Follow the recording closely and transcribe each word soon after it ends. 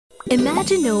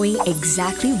Imagine knowing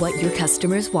exactly what your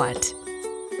customers want.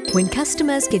 When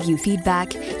customers give you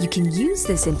feedback, you can use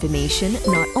this information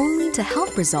not only to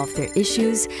help resolve their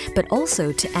issues, but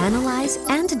also to analyze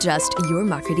and adjust your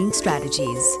marketing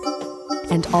strategies.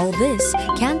 And all this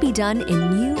can be done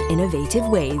in new, innovative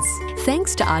ways,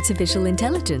 thanks to artificial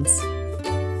intelligence.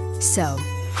 So,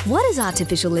 what is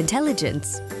artificial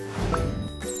intelligence?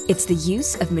 It's the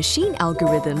use of machine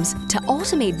algorithms to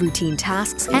automate routine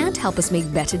tasks and help us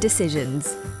make better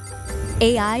decisions.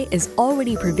 AI is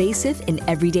already pervasive in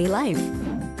everyday life.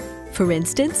 For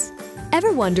instance,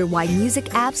 ever wonder why music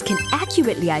apps can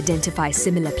accurately identify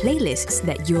similar playlists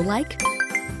that you'll like?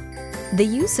 The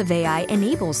use of AI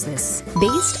enables this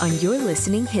based on your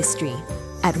listening history.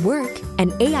 At work,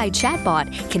 an AI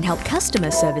chatbot can help customer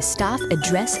service staff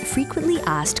address frequently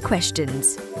asked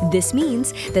questions. This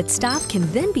means that staff can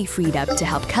then be freed up to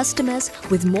help customers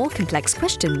with more complex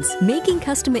questions, making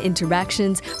customer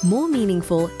interactions more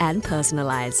meaningful and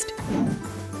personalized.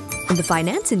 In the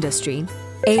finance industry,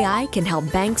 AI can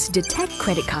help banks detect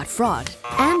credit card fraud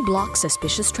and block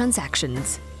suspicious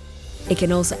transactions. It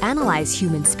can also analyze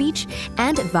human speech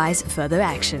and advise further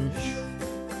action.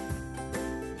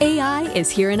 AI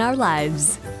is here in our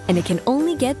lives, and it can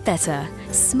only get better,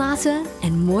 smarter,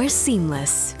 and more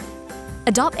seamless.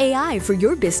 Adopt AI for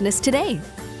your business today.